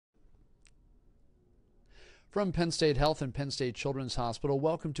From Penn State Health and Penn State Children's Hospital,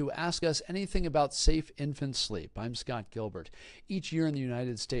 welcome to Ask Us Anything About Safe Infant Sleep. I'm Scott Gilbert. Each year in the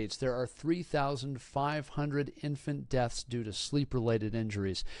United States, there are 3,500 infant deaths due to sleep-related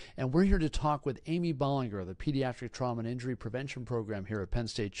injuries. And we're here to talk with Amy Bollinger of the Pediatric Trauma and Injury Prevention Program here at Penn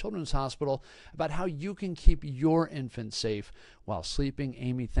State Children's Hospital about how you can keep your infant safe while sleeping.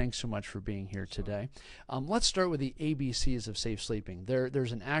 Amy, thanks so much for being here today. Let's start with the ABCs of safe sleeping.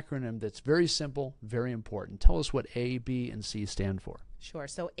 There's an acronym that's very simple, very important. Tell us what A, B, and C stand for. Sure.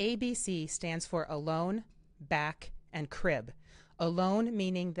 So ABC stands for alone, back, and crib. Alone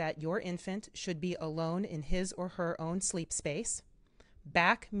meaning that your infant should be alone in his or her own sleep space.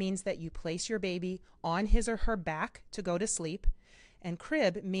 Back means that you place your baby on his or her back to go to sleep. And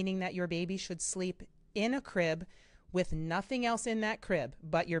crib meaning that your baby should sleep in a crib with nothing else in that crib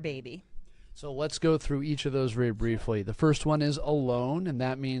but your baby. So let's go through each of those very briefly. The first one is alone, and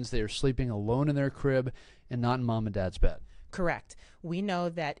that means they're sleeping alone in their crib and not in mom and dad's bed. Correct. We know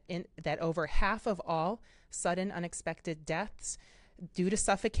that over half of all sudden unexpected deaths due to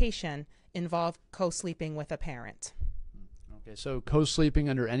suffocation involve co-sleeping with a parent. Okay, so co-sleeping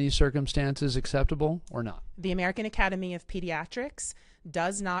under any circumstances acceptable or not? The American Academy of Pediatrics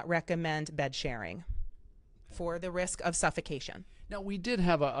does not recommend bed sharing for the risk of suffocation. Now, we did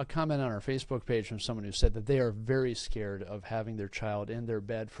have a comment on our Facebook page from someone who said that they are very scared of having their child in their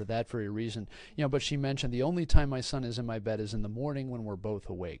bed for that very reason. But she mentioned the only time my son is in my bed is in the morning when we're both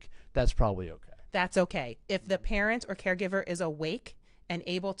awake. That's probably okay. That's okay. If the parent or caregiver is awake and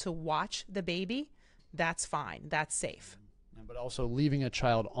able to watch the baby, that's fine. That's safe. But also leaving a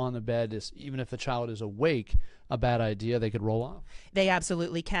child on the bed is, even if the child is awake, a bad idea. They could roll off. They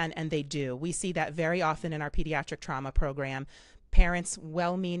absolutely can, and they do. We see that very often in our pediatric trauma program. Parents,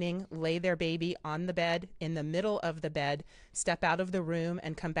 well-meaning, lay their baby on the bed, in the middle of the bed, step out of the room,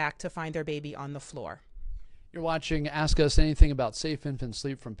 and come back to find their baby on the floor. You're watching Ask Us Anything About Safe Infant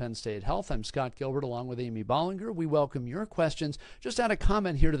Sleep from Penn State Health. I'm Scott Gilbert along with Amy Bollinger. We welcome your questions. Just add a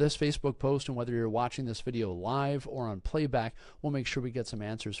comment here to this Facebook post, and whether you're watching this video live or on playback, we'll make sure we get some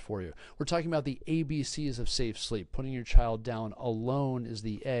answers for you. We're talking about the ABCs of safe sleep. Putting your child down alone is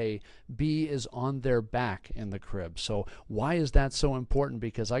the A. B is on their back in the crib. So why is that so important?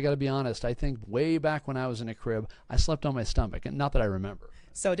 Because I got to be honest, I think way back when I was in a crib, I slept on my stomach, and not that I remember.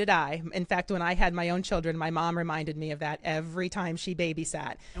 So did I. In fact, when I had my own children, my mom reminded me of that every time she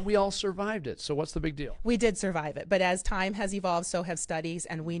babysat. And we all survived it. So what's the big deal? We did survive it. But as time has evolved, so have studies,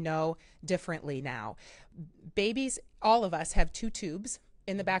 and we know differently now. Babies, all of us, have two tubes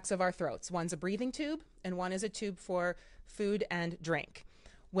in the backs of our throats. One's a breathing tube, and one is a tube for food and drink.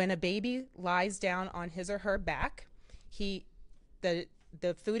 When a baby lies down on his or her back, the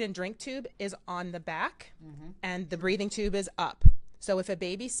food and drink tube is on the back, and the breathing tube is up. So if a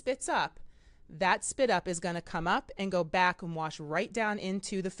baby spits up, that spit up is going to come up and go back and wash right down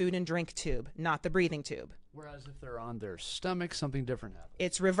into the food and drink tube, not the breathing tube. Whereas if they're on their stomach, something different happens.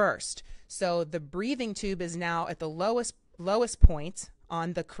 It's reversed. So the breathing tube is now at the lowest point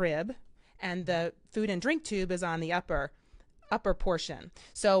on the crib, and the food and drink tube is on the upper portion.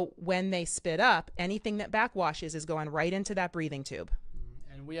 So when they spit up, anything that backwashes is going right into that breathing tube.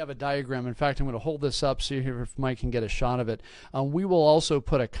 And we have a diagram. In fact, I'm going to hold this up so if Mike can get a shot of it. We will also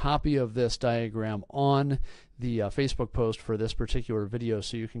put a copy of this diagram on the Facebook post for this particular video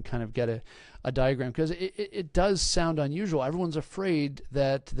so you can kind of get a diagram, because it does sound unusual. Everyone's afraid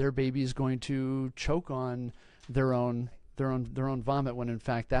that their baby is going to choke on their own vomit, when in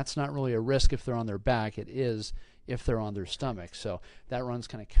fact that's not really a risk if they're on their back. It is if they're on their stomach. So that runs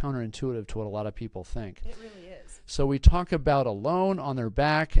kind of counterintuitive to what a lot of people think. It really is. So we talk about alone, on their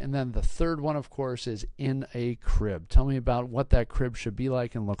back, and then the third one, of course, is in a crib. Tell me about what that crib should be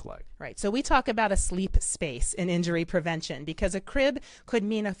like and look like. Right. So we talk about a sleep space in injury prevention, because a crib could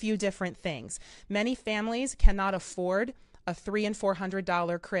mean a few different things. Many families cannot afford a $300 and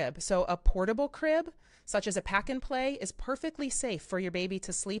 $400 crib. So a portable crib, such as a pack and play, is perfectly safe for your baby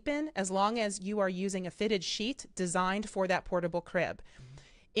to sleep in, as long as you are using a fitted sheet designed for that portable crib.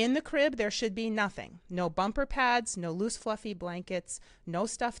 In the crib, there should be nothing. No bumper pads, no loose fluffy blankets, no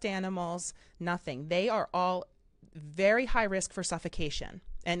stuffed animals, nothing. They are all very high risk for suffocation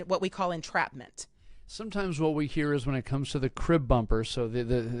and what we call entrapment. Sometimes what we hear is when it comes to the crib bumper, so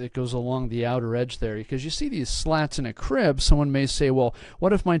it goes along the outer edge there, because you see these slats in a crib, someone may say, well,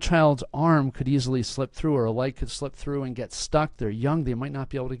 what if my child's arm could easily slip through, or a leg could slip through and get stuck? They're young, they might not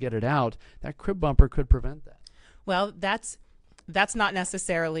be able to get it out. That crib bumper could prevent that. Well, that's not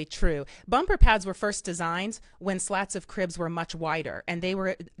necessarily true. Bumper pads were first designed when slats of cribs were much wider, and they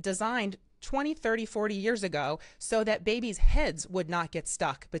were designed 20, 30, 40 years ago so that babies' heads would not get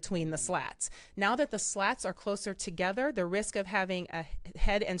stuck between the slats. Now that the slats are closer together, the risk of having a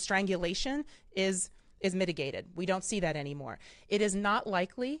head and strangulation is mitigated. We don't see that anymore. It is not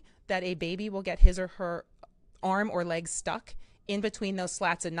likely that a baby will get his or her arm or leg stuck in between those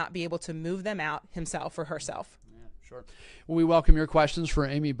slats and not be able to move them out himself or herself. Sure. We welcome your questions for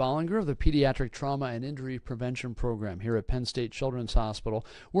Amy Bollinger of the Pediatric Trauma and Injury Prevention Program here at Penn State Children's Hospital.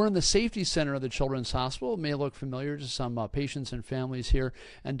 We're in the Safety Center of the Children's Hospital. It may look familiar to some patients and families here,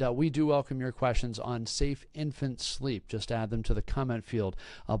 and we do welcome your questions on safe infant sleep. Just add them to the comment field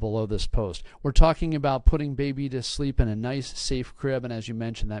below this post. We're talking about putting baby to sleep in a nice, safe crib, and as you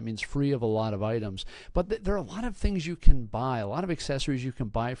mentioned, that means free of a lot of items. But there are a lot of things you can buy, a lot of accessories you can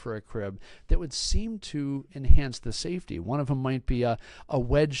buy for a crib that would seem to enhance the safety. One of them might be a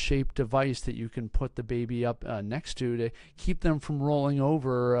wedge-shaped device that you can put the baby up next to keep them from rolling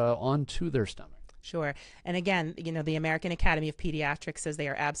over onto their stomach. Sure. And again, the American Academy of Pediatrics says they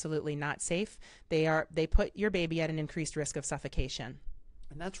are absolutely not safe. They put your baby at an increased risk of suffocation.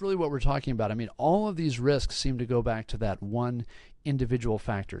 And that's really what we're talking about. I mean, all of these risks seem to go back to that one individual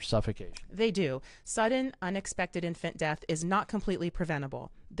factor, suffocation. They do. Sudden, unexpected infant death is not completely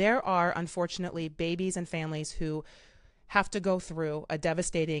preventable. There are, unfortunately, babies and families who have to go through a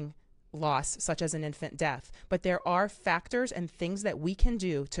devastating loss, such as an infant death. But there are factors and things that we can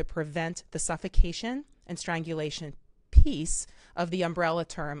do to prevent the suffocation and strangulation piece of the umbrella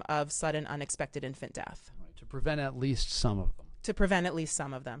term of sudden, unexpected infant death. Right, to prevent at least some of them. To prevent at least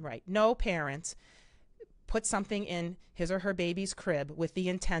some of them, right. No parent put something in his or her baby's crib with the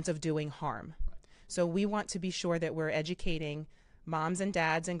intent of doing harm. Right. So we want to be sure that we're educating moms and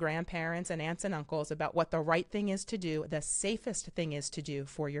dads and grandparents and aunts and uncles about what the right thing is to do, the safest thing is to do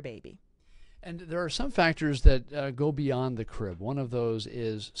for your baby. And there are some factors that go beyond the crib. One of those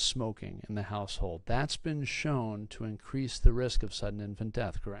is smoking in the household. That's been shown to increase the risk of sudden infant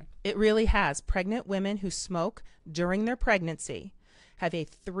death, correct? It really has. Pregnant women who smoke during their pregnancy have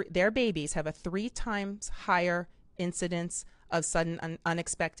their babies have a 3 times higher incidence of sudden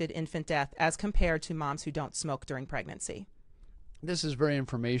unexpected infant death as compared to moms who don't smoke during pregnancy. This is very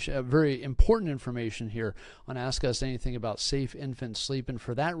important information here on Ask Us Anything About Safe Infant Sleep. And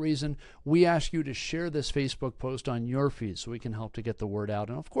for that reason, we ask you to share this Facebook post on your feed so we can help to get the word out.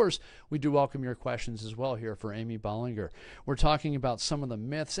 And of course, we do welcome your questions as well here for Amy Bollinger. We're talking about some of the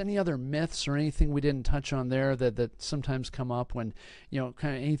myths. Any other myths or anything we didn't touch on there that sometimes come up when,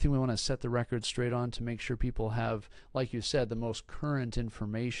 kind of anything we want to set the record straight on to make sure people have, like you said, the most current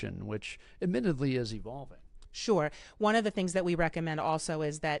information, which admittedly is evolving. Sure. One of the things that we recommend also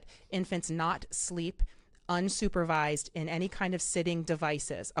is that infants not sleep unsupervised in any kind of sitting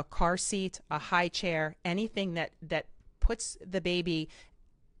devices, a car seat, a high chair, anything that puts the baby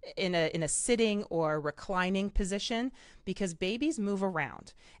in a sitting or reclining position, because babies move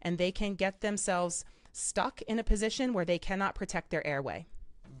around and they can get themselves stuck in a position where they cannot protect their airway.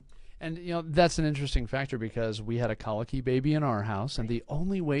 And, that's an interesting factor because we had a colicky baby in our house, and the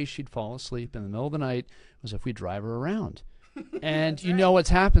only way she'd fall asleep in the middle of the night was if we drive her around. And you know what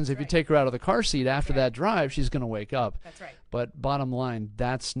happens if you take her out of the car seat after that drive, she's going to wake up. That's right. But bottom line,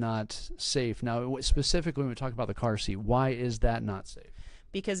 that's not safe. Now, specifically when we talk about the car seat, why is that not safe?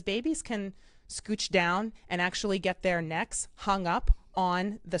 Because babies can scooch down and actually get their necks hung up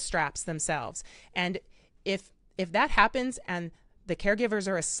on the straps themselves. And if that happens and the caregivers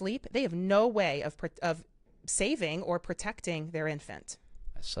are asleep, they have no way of saving or protecting their infant.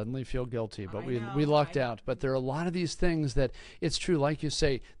 I suddenly feel guilty, but we lucked out. But there are a lot of these things that it's true, like you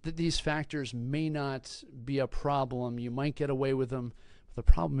say, that these factors may not be a problem. You might get away with them. But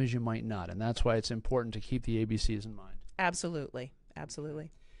the problem is you might not, and that's why it's important to keep the ABCs in mind. Absolutely.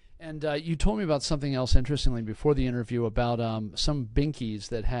 Absolutely. And you told me about something else, interestingly, before the interview about some binkies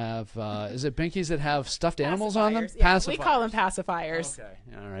that have, is it binkies that have stuffed animals on them? Yeah, pacifiers. We call them pacifiers. Okay,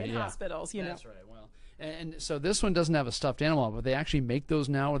 all right, in hospitals, That's right, well. And so this one doesn't have a stuffed animal, but they actually make those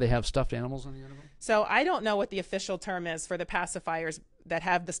now where they have stuffed animals on the end of them? So I don't know what the official term is for the pacifiers that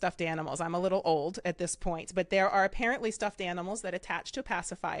have the stuffed animals. I'm a little old at this point, but there are apparently stuffed animals that attach to a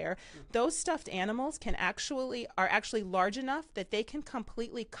pacifier. Those stuffed animals are actually large enough that they can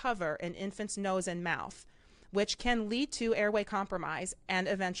completely cover an infant's nose and mouth, which can lead to airway compromise and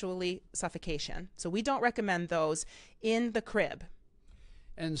eventually suffocation. So we don't recommend those in the crib.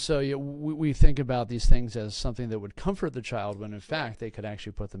 And so we think about these things as something that would comfort the child when, in fact, they could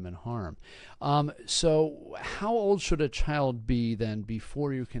actually put them in harm. So how old should a child be then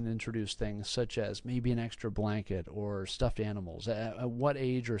before you can introduce things such as maybe an extra blanket or stuffed animals? At what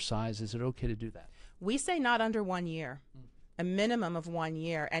age or size is it okay to do that? We say not under 1 year. a minimum of 1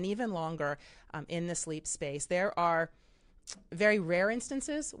 year and even longer in the sleep space. There are very rare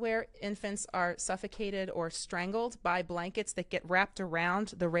instances where infants are suffocated or strangled by blankets that get wrapped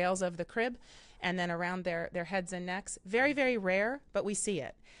around the rails of the crib and then around their heads and necks. Very, very rare, but we see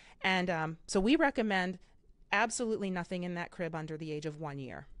it. And so we recommend absolutely nothing in that crib under the age of 1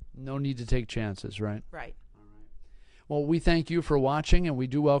 year. No need to take chances, right? Right. Well, we thank you for watching, and we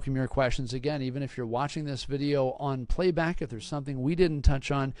do welcome your questions. Again, even if you're watching this video on playback, if there's something we didn't touch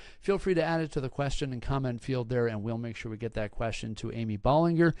on, feel free to add it to the question and comment field there, and we'll make sure we get that question to Amy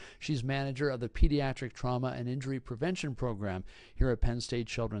Bollinger. She's manager of the Pediatric Trauma and Injury Prevention Program here at Penn State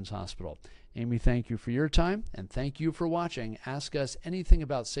Children's Hospital. Amy, thank you for your time, and thank you for watching Ask Us Anything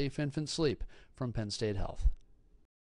About Safe Infant Sleep from Penn State Health.